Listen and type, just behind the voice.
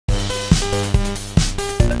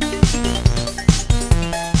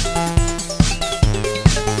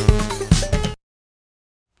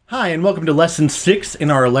Hi, and welcome to Lesson 6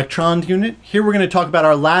 in our Electrons unit. Here we're going to talk about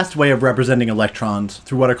our last way of representing electrons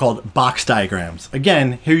through what are called box diagrams.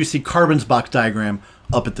 Again, here you see carbon's box diagram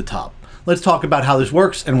up at the top. Let's talk about how this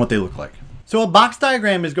works and what they look like. So a box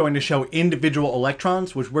diagram is going to show individual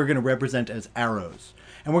electrons, which we're going to represent as arrows.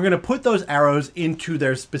 And we're going to put those arrows into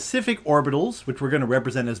their specific orbitals, which we're going to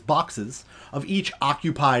represent as boxes, of each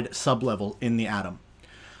occupied sublevel in the atom.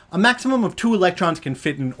 A maximum of 2 electrons can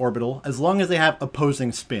fit in an orbital as long as they have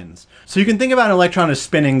opposing spins. So you can think about an electron as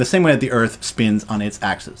spinning the same way that the Earth spins on its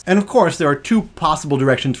axis. And of course, there are 2 possible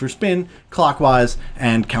directions for spin, clockwise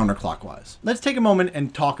and counterclockwise. Let's take a moment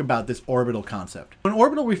and talk about this orbital concept. An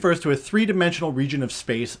orbital refers to a 3-dimensional region of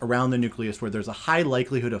space around the nucleus where there's a high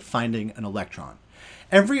likelihood of finding an electron.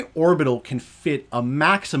 Every orbital can fit a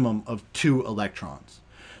maximum of 2 electrons.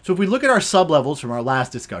 So if we look at our sublevels from our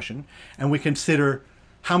last discussion and we consider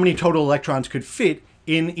how many total electrons could fit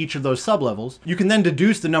in each of those sublevels, you can then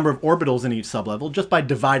deduce the number of orbitals in each sublevel just by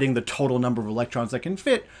dividing the total number of electrons that can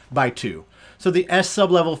fit by 2. So the S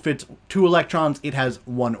sublevel fits 2 electrons, it has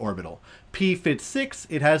 1 orbital. P fits 6,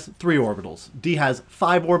 it has 3 orbitals. D has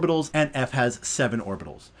 5 orbitals, and F has 7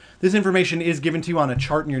 orbitals. This information is given to you on a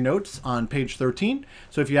chart in your notes on page 13,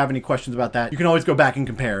 so if you have any questions about that, you can always go back and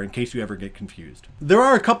compare in case you ever get confused. There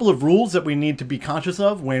are a couple of rules that we need to be conscious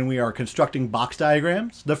of when we are constructing box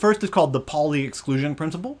diagrams. The first is called the Pauli exclusion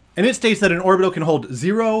principle, and it states that an orbital can hold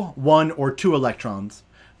 0, 1, or 2 electrons,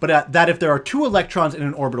 but that if there are 2 electrons in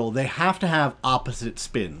an orbital, they have to have opposite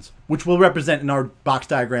spins, which we'll represent in our box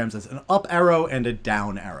diagrams as an up arrow and a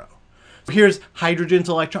down arrow. Here's hydrogen's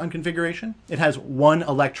electron configuration. It has 1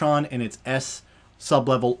 electron in its S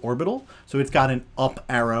sublevel orbital, so it's got an up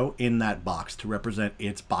arrow in that box to represent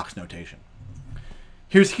its box notation.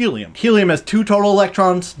 Here's helium. Helium has 2 total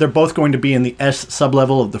electrons. They're both going to be in the S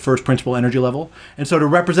sublevel of the first principal energy level. And so to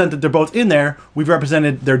represent that they're both in there, we've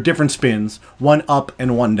represented their different spins, 1 up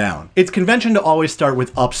and 1 down. It's convention to always start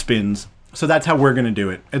with up spins, so that's how we're going to do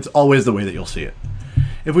it. It's always the way that you'll see it.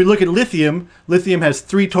 If we look at lithium, lithium has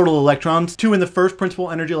 3 total electrons, 2 in the first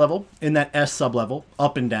principal energy level, in that S sublevel,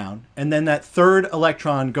 up and down. And then that 3rd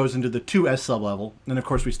electron goes into the 2S sublevel, and of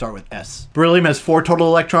course we start with S. Beryllium has 4 total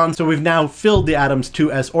electrons, so we've now filled the atom's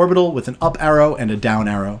 2S orbital with an up arrow and a down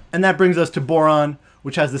arrow. And that brings us to boron,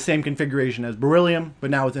 which has the same configuration as beryllium,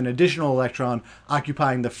 but now with an additional electron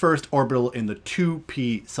occupying the first orbital in the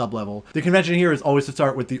 2p sublevel. The convention here is always to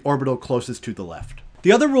start with the orbital closest to the left.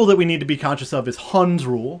 The other rule that we need to be conscious of is Hund's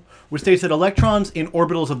rule, which states that electrons in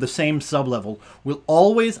orbitals of the same sublevel will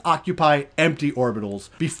always occupy empty orbitals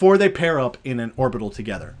before they pair up in an orbital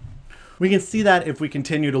together. We can see that if we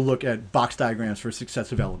continue to look at box diagrams for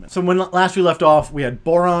successive elements. So when last we left off, we had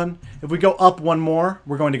boron. If we go up one more,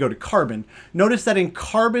 we're going to go to carbon. Notice that in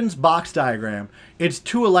carbon's box diagram, its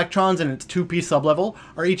 2 electrons and its 2p sublevel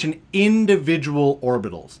are each in individual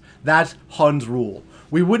orbitals. That's Hund's rule.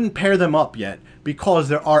 We wouldn't pair them up yet because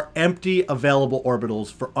there are empty available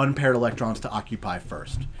orbitals for unpaired electrons to occupy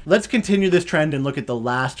first. Let's continue this trend and look at the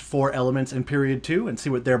last 4 elements in period 2 and see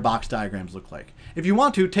what their box diagrams look like. If you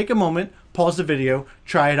want to, take a moment, pause the video,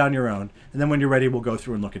 try it on your own, and then when you're ready, we'll go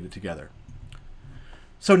through and look at it together.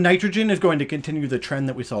 So nitrogen is going to continue the trend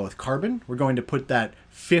that we saw with carbon. We're going to put that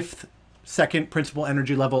 5th second principal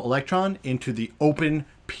energy level electron into the open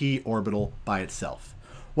p orbital by itself.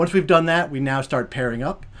 Once we've done that, we now start pairing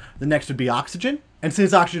up. The next would be oxygen. And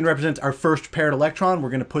since oxygen represents our first paired electron, we're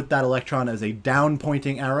going to put that electron as a down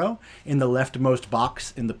pointing arrow in the leftmost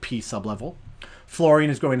box in the p sublevel. Fluorine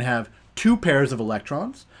is going to have 2 pairs of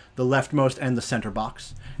electrons, the leftmost and the center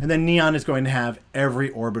box. And then neon is going to have every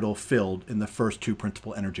orbital filled in the first 2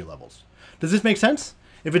 principal energy levels. Does this make sense?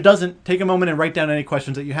 If it doesn't, take a moment and write down any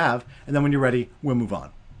questions that you have, and then when you're ready, we'll move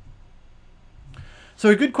on. So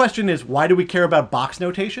a good question is, why do we care about box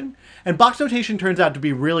notation? And box notation turns out to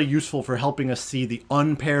be really useful for helping us see the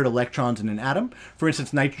unpaired electrons in an atom. For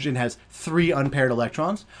instance, nitrogen has 3 unpaired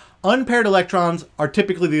electrons. Unpaired electrons are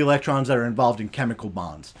typically the electrons that are involved in chemical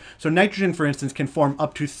bonds. So nitrogen, for instance, can form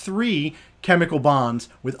up to 3 chemical bonds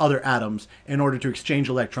with other atoms in order to exchange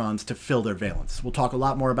electrons to fill their valence. We'll talk a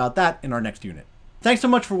lot more about that in our next unit. Thanks so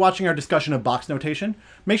much for watching our discussion of box notation.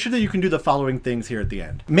 Make sure that you can do the following things here at the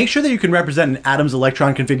end. Make sure that you can represent an atom's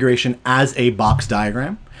electron configuration as a box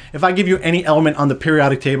diagram. If I give you any element on the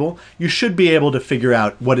periodic table, you should be able to figure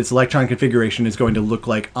out what its electron configuration is going to look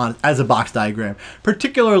like as a box diagram,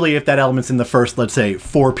 particularly if that element's in the first, let's say,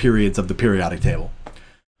 4 periods of the periodic table.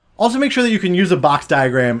 Also make sure that you can use a box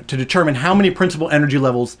diagram to determine how many principal energy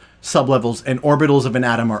levels, sublevels, and orbitals of an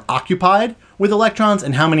atom are occupied with electrons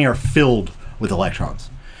and how many are filled with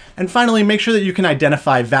electrons. And finally, make sure that you can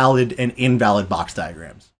identify valid and invalid box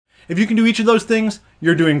diagrams. If you can do each of those things,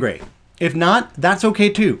 you're doing great. If not, that's okay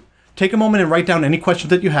too. Take a moment and write down any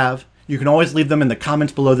questions that you have. You can always leave them in the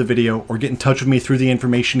comments below the video or get in touch with me through the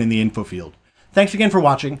information in the info field. Thanks again for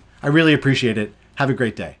watching. I really appreciate it. Have a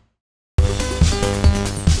great day.